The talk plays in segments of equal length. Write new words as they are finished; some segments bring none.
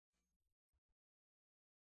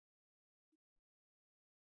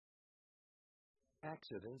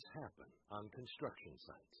Accidents happen on construction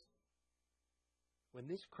sites. When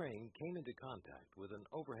this crane came into contact with an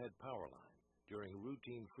overhead power line during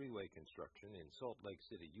routine freeway construction in Salt Lake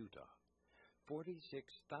City, Utah,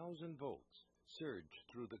 46,000 volts surged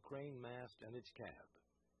through the crane mast and its cab.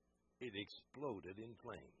 It exploded in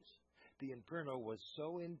flames. The inferno was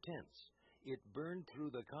so intense, it burned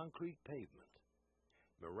through the concrete pavement.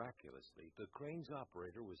 Miraculously, the crane's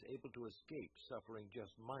operator was able to escape, suffering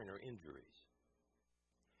just minor injuries.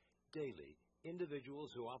 Daily,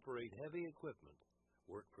 individuals who operate heavy equipment,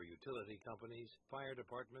 work for utility companies, fire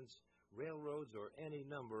departments, railroads, or any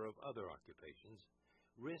number of other occupations,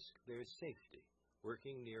 risk their safety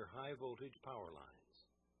working near high-voltage power lines.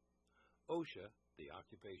 OSHA, the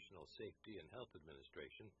Occupational Safety and Health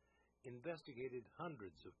Administration, investigated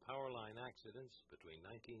hundreds of power line accidents between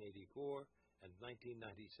 1984 and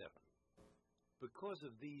 1997. Because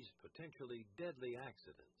of these potentially deadly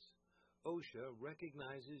accidents, OSHA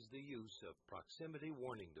recognizes the use of proximity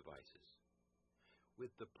warning devices.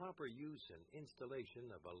 With the proper use and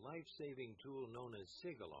installation of a life-saving tool known as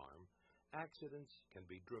Sigalarm, accidents can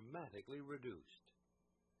be dramatically reduced.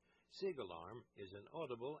 Sigalarm is an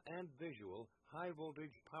audible and visual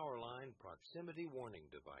high-voltage power line proximity warning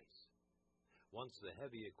device. Once the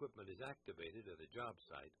heavy equipment is activated at a job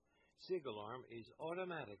site, Sigalarm is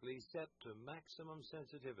automatically set to maximum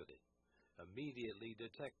sensitivity, immediately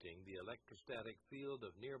detecting the electrostatic field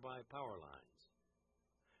of nearby power lines.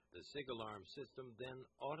 The Sigalarm system then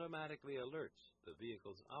automatically alerts the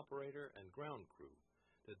vehicle's operator and ground crew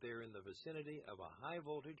that they're in the vicinity of a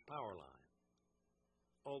high-voltage power line.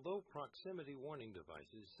 Although proximity warning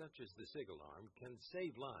devices such as the Sigalarm can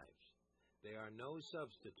save lives, they are no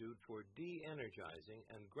substitute for de-energizing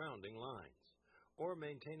and grounding lines or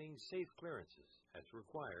maintaining safe clearances as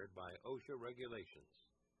required by OSHA regulations.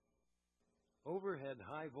 Overhead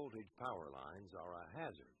high-voltage power lines are a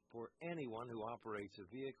hazard for anyone who operates a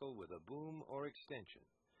vehicle with a boom or extension,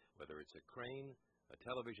 whether it's a crane, a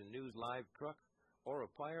television news live truck, or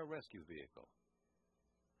a fire rescue vehicle.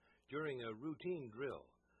 During a routine drill,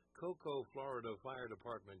 Cocoa, Florida Fire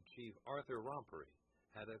Department Chief Arthur Rompery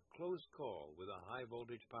had a close call with a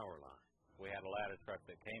high-voltage power line. We had a ladder truck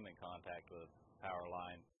that came in contact with a power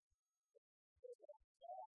line.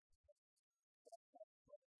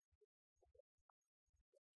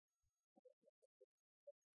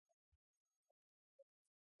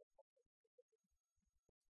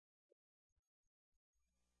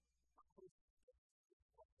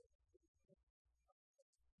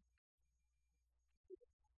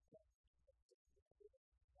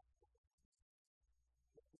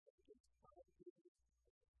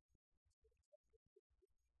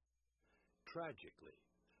 Tragically,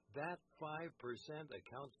 that 5%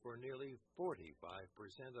 accounts for nearly 45%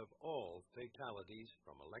 of all fatalities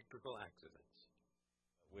from electrical accidents.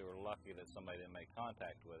 We were lucky that somebody didn't make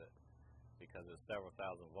contact with it because it's several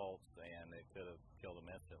thousand volts and it could have killed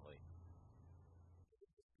them instantly.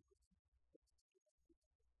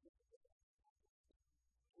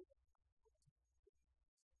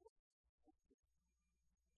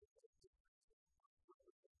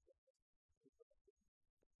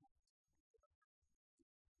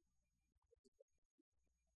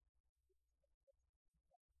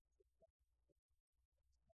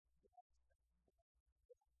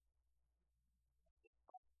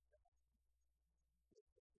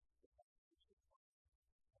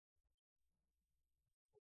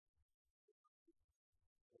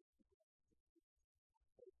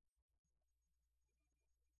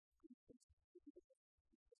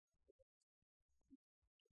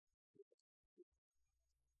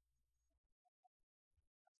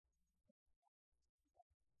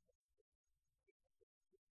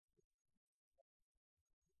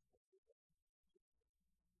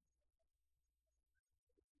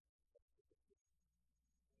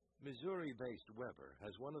 Missouri-based Weber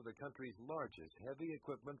has one of the country's largest heavy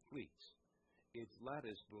equipment fleets. Its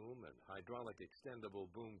lattice boom and hydraulic extendable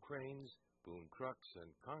boom cranes, boom trucks,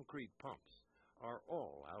 and concrete pumps are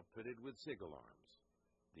all outfitted with Sigalarms.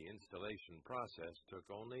 The installation process took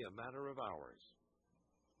only a matter of hours.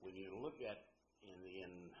 When you look at the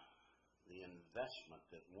investment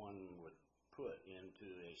that one would put into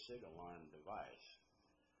a Sigalarm device,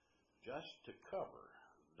 just to cover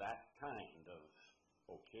that kind of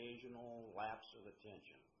occasional lapse of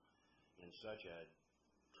attention in such a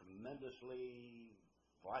tremendously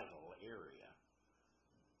vital area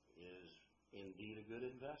is indeed a good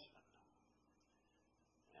investment.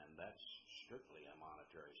 And that's strictly a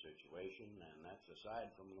monetary situation, and that's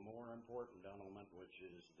aside from the more important element, which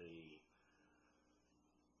is the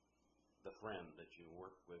friend that you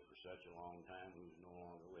worked with for such a long time who's no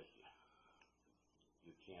longer with you.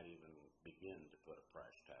 you can't even begin to put a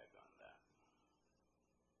price tag on that.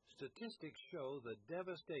 Statistics show the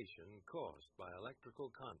devastation caused by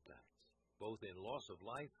electrical contacts, both in loss of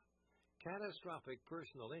life, catastrophic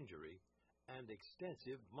personal injury, and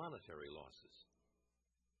extensive monetary losses.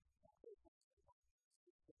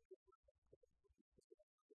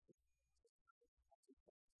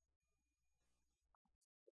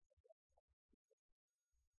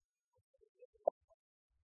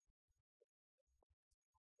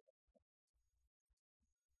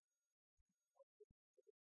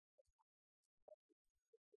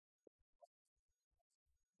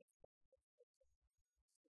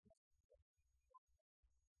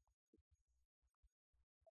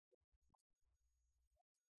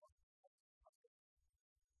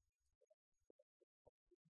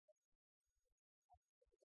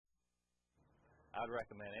 I'd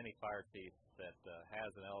recommend any fire chief that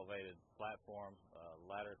has an elevated platform,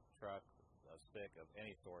 ladder truck, a stick of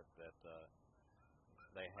any sort, that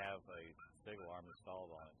they have a Sigalarm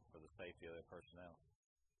installed on it for the safety of their personnel.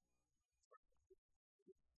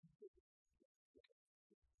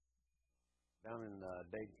 Down in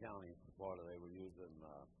Dade County, Florida, they were using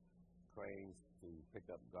cranes to pick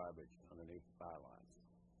up garbage underneath the fire lines.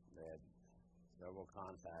 They had several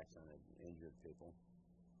contacts and it injured people.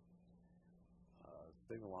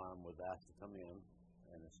 Sigalarm was asked to come in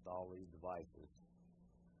and install these devices,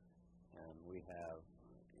 and we have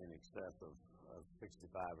in excess of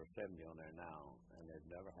 65 or 70 on there now, and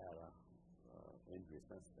they've never had a injury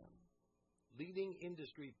since then. Leading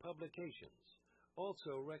industry publications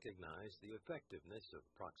also recognize the effectiveness of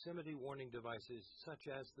proximity warning devices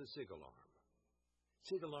such as the Sigalarm.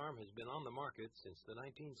 Sigalarm has been on the market since the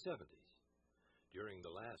 1970s. During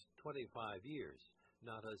the last 25 years,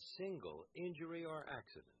 not a single injury or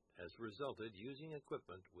accident has resulted using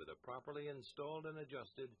equipment with a properly installed and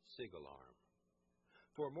adjusted Sigalarm.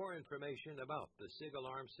 For more information about the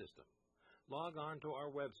Sigalarm system, log on to our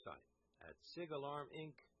website at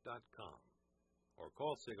sigalarminc.com or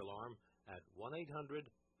call Sigalarm at 1-800-589-3769.